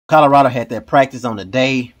Colorado had their practice on the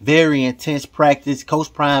day. Very intense practice.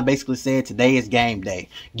 Coach Prime basically said today is game day.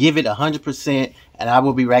 Give it 100%, and I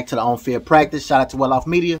will be back to the on-field practice. Shout out to Well Off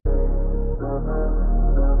Media.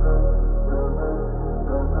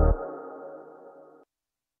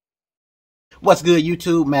 What's good,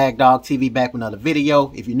 YouTube? Mag Dog TV back with another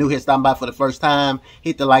video. If you're new here, stopping by for the first time,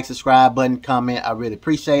 hit the like, subscribe button, comment. I really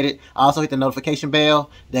appreciate it. Also hit the notification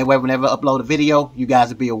bell. That way, whenever I upload a video, you guys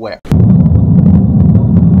will be aware.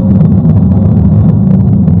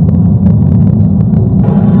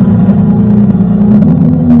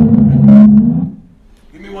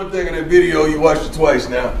 One thing in that video, you watched it twice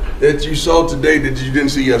now, that you saw today that you didn't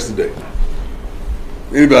see yesterday.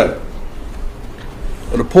 Anybody?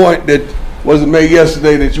 Or the point that wasn't made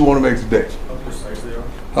yesterday that you want to make today? How precise they are.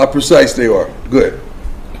 How precise they are. Good.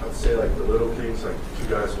 I'd say like the little things, like two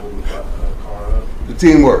guys holding the car up. The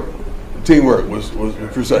teamwork. The teamwork was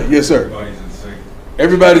precise. Yes, sir. Everybody's in sync.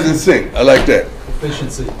 Everybody's in sync. I like that.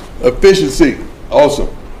 Efficiency. Efficiency. Awesome.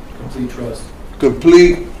 Complete trust.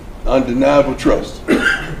 Complete, undeniable trust.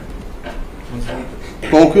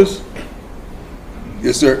 Focus.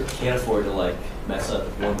 Yes, sir. Can't afford to like mess up.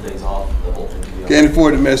 If one thing's off, the whole thing can be off. Can't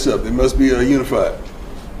afford to mess up. They must be unified.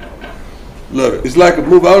 Love it. It's like a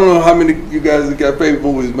movie. I don't know how many of you guys have got favorite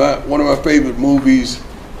movies. One of my favorite movies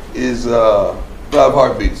is 5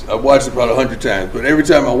 Heartbeats. I've watched it about 100 times, but every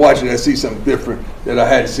time I watch it, I see something different that I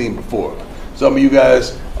hadn't seen before. Some of you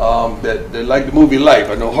guys that like the movie Life,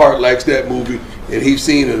 I know Hart likes that movie, and he's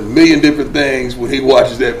seen a million different things when he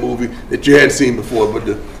watches that movie that you hadn't seen before. But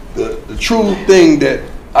the true thing that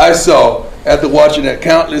I saw after watching that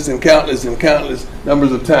countless and countless and countless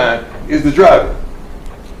numbers of time is the driving.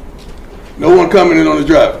 No one coming in on the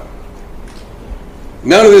driving.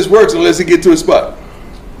 None of this works unless he gets to a spot.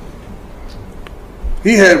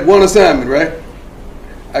 He had one assignment, right?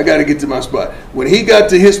 I got to get to my spot. When he got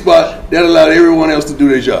to his spot, that allowed everyone else to do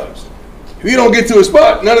their jobs. If you don't get to a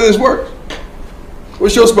spot, none of this works.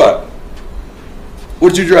 What's your spot?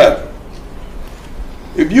 What you driving?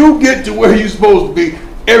 If you get to where you're supposed to be,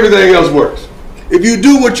 everything else works. If you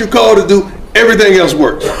do what you're called to do, everything else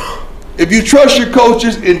works. If you trust your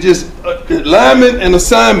coaches in just alignment and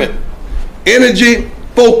assignment, energy,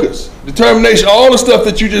 focus, determination, all the stuff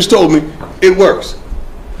that you just told me, it works.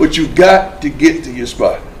 But you got to get to your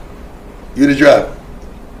spot. You're the driver.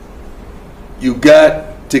 You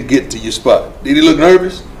got to get to your spot. Did he look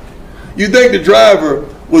nervous? You think the driver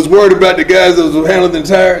was worried about the guys that was handling the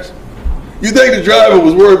tires? You think the driver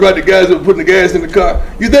was worried about the guys that were putting the gas in the car?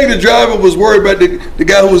 You think the driver was worried about the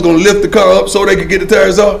guy who was going to lift the car up so they could get the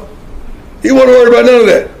tires off? He wasn't worried about none of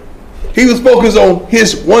that. He was focused on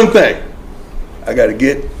his one thing. I got to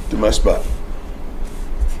get to my spot.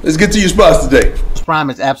 Let's get to your spots today.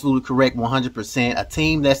 Prime is absolutely correct, 100%. A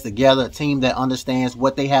team that's together, a team that understands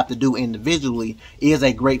what they have to do individually is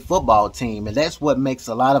a great football team. And that's what makes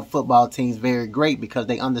a lot of football teams very great, because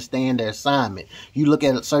they understand their assignment. You look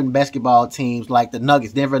at certain basketball teams like the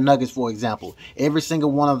Nuggets, Denver Nuggets, for example. Every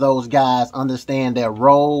single one of those guys understand their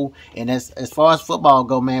role. And as far as football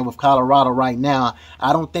go, man, with Colorado right now,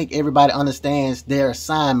 I don't think everybody understands their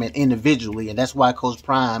assignment individually. And that's why Coach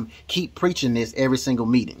Prime keep preaching this every single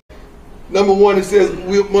meeting. Number 1, it says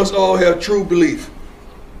we must all have true belief.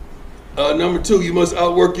 Number 2, you must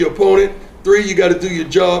outwork your opponent. 3, you got to do your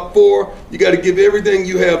job. 4, you got to give everything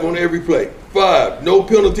you have on every play. 5, no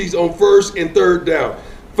penalties on 1st and 3rd down.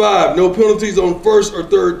 5, no penalties on 1st or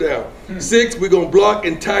 3rd down. 6, we're going to block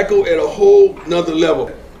and tackle at a whole nother level.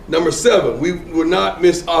 Number 7, we will not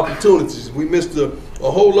miss opportunities. We missed a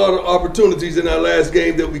whole lot of opportunities in our last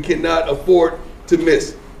game that we cannot afford to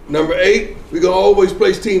miss. Number 8, we're going to always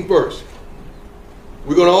place team first.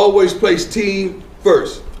 We're going to always place team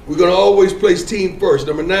first. We're going to always place team first.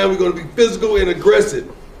 Number 9, we're going to be physical and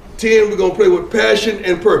aggressive. 10, we're going to play with passion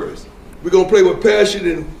and purpose. We're going to play with passion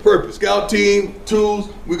and purpose. Scout team, tools,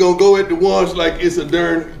 we're going to go at the ones like it's a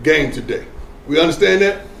darn game today. We understand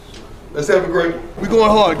that? Let's have a great one. We're going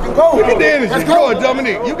hard. Go. Look at the energy. Let's go,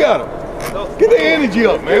 Dominique. You got him. Get the energy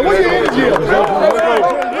up, man. Where's your energy up?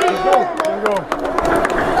 Let's go.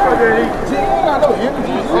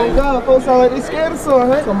 Oh God, folks sound like they scared of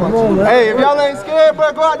something, Come on, man. Hey, if y'all ain't scared,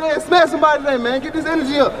 bro, go out there and smash somebody today, man. Get this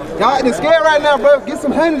energy up. Y'all ain't scared right now, bro. Get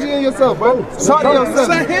some energy in yourself, bro. Talk to yourself.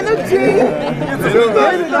 Some energy. Energy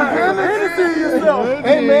in yourself.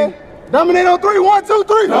 Hey, man. Dominate on 3, 1, 2,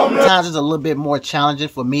 3. Sometimes it's a little bit more challenging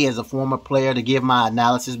for me as a former player to give my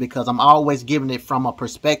analysis, because I'm always giving it from a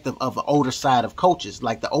perspective of the older side of coaches.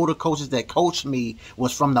 Like the older coaches that coached me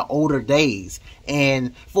was from the older days.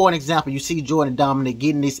 And for an example, you see Jordan Dominic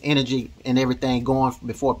getting this energy and everything going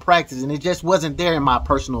before practice, and it just wasn't there in my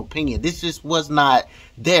personal opinion. This just was not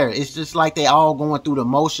there. It's just like they all going through the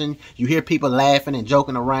motion. You hear people laughing and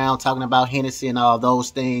joking around, talking about Hennessy and all those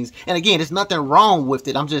things. And again, there's nothing wrong with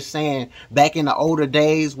it. I'm just saying, back in the older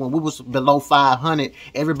days when we was below 500,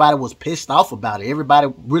 everybody was pissed off about it. Everybody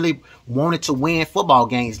really wanted to win football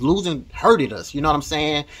games. Losing hurted us, you know what I'm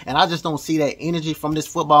saying? And I just don't see that energy from this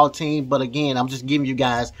football team. But again, I'm just giving you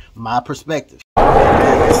guys my perspective.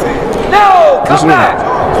 No! Come back!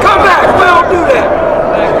 Come back! We don't do that!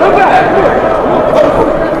 Come back!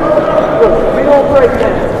 We don't break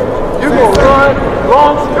that. You're going to run,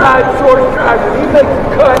 long stride, short stride. When he makes a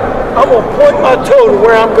cut, I'm going to point my toe to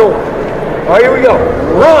where I'm going. All right, here we go.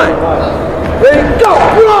 Run! Ready, go!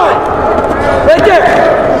 Run! Right there!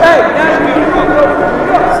 Hey, that's me.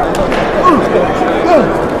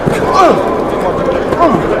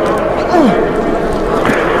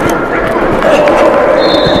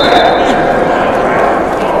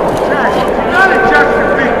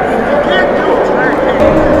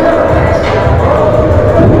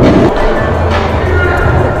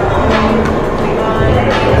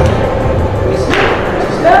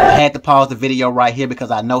 Had to pause the video right here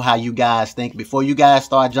because I know how you guys think. Before you guys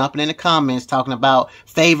start jumping in the comments talking about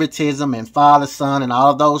favoritism and father son and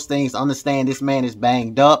all of those things, understand this man is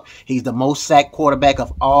banged up. He's the most sacked quarterback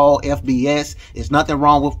of all FBS. There's nothing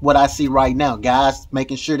wrong with what I see right now. Guys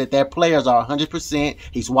making sure that their players are 100%.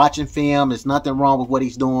 He's watching film. There's nothing wrong with what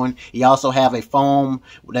he's doing. He also have a foam,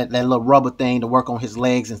 that little rubber thing to work on his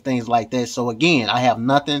legs and things like that. So again, I have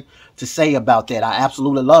nothing to say about that. I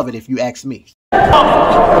absolutely love it if you ask me.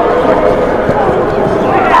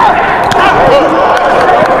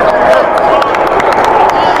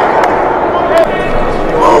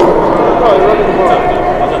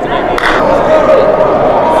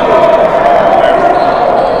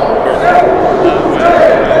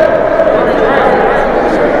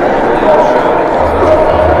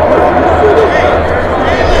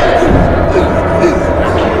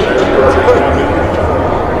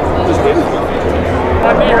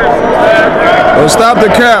 Well, stop the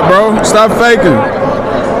cap, bro. Stop faking. All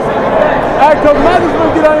right, Coach Matthews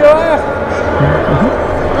gonna get on your ass.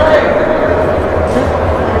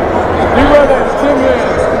 You run that 10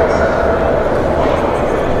 minutes.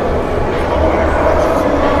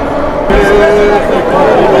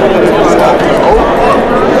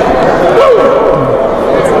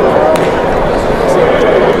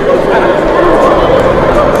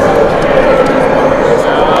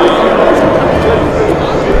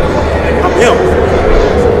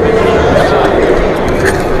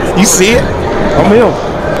 You see it? I'm him.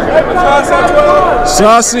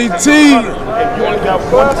 Saucy T.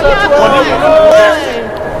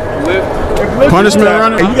 Punishment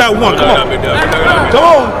runner. You got one. Come on. Come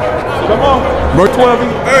on. Come on. Bro, 12. You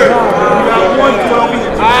got one 12.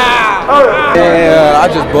 Yeah, I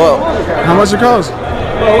just bought. How much it cost?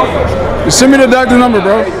 Send me the doctor number,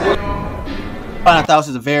 bro. I thought this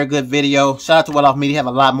was a very good video. Shout out to Well Off Media. Have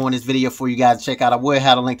a lot more in this video for you guys to check out. I will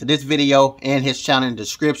have a link to this video and his channel in the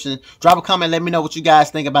description. Drop a comment. Let me know what you guys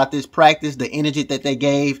think about this practice, the energy that they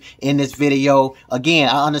gave in this video. Again,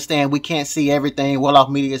 I understand we can't see everything. Well Off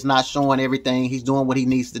Media is not showing everything. He's doing what he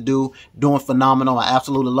needs to do. Doing phenomenal. I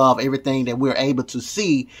absolutely love everything that we're able to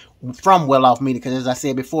see from Well Off Media, because as I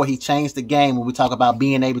said before, he changed the game when we talk about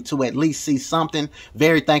being able to at least see something.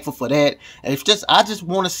 Very thankful for that. It's just, I just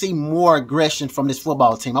want to see more aggression from this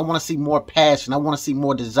football team. I want to see more passion. I want to see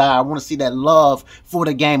more desire. I want to see that love for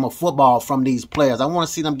the game of football from these players. I want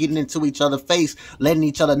to see them getting into each other's face, letting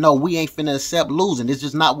each other know we ain't finna accept losing. This is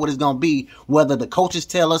just not what it's going to be, whether the coaches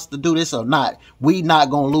tell us to do this or not. We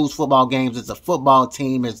not going to lose football games. It's a football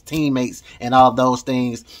team, as teammates, and all of those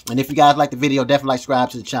things. And if you guys like the video, definitely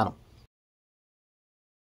subscribe to the channel.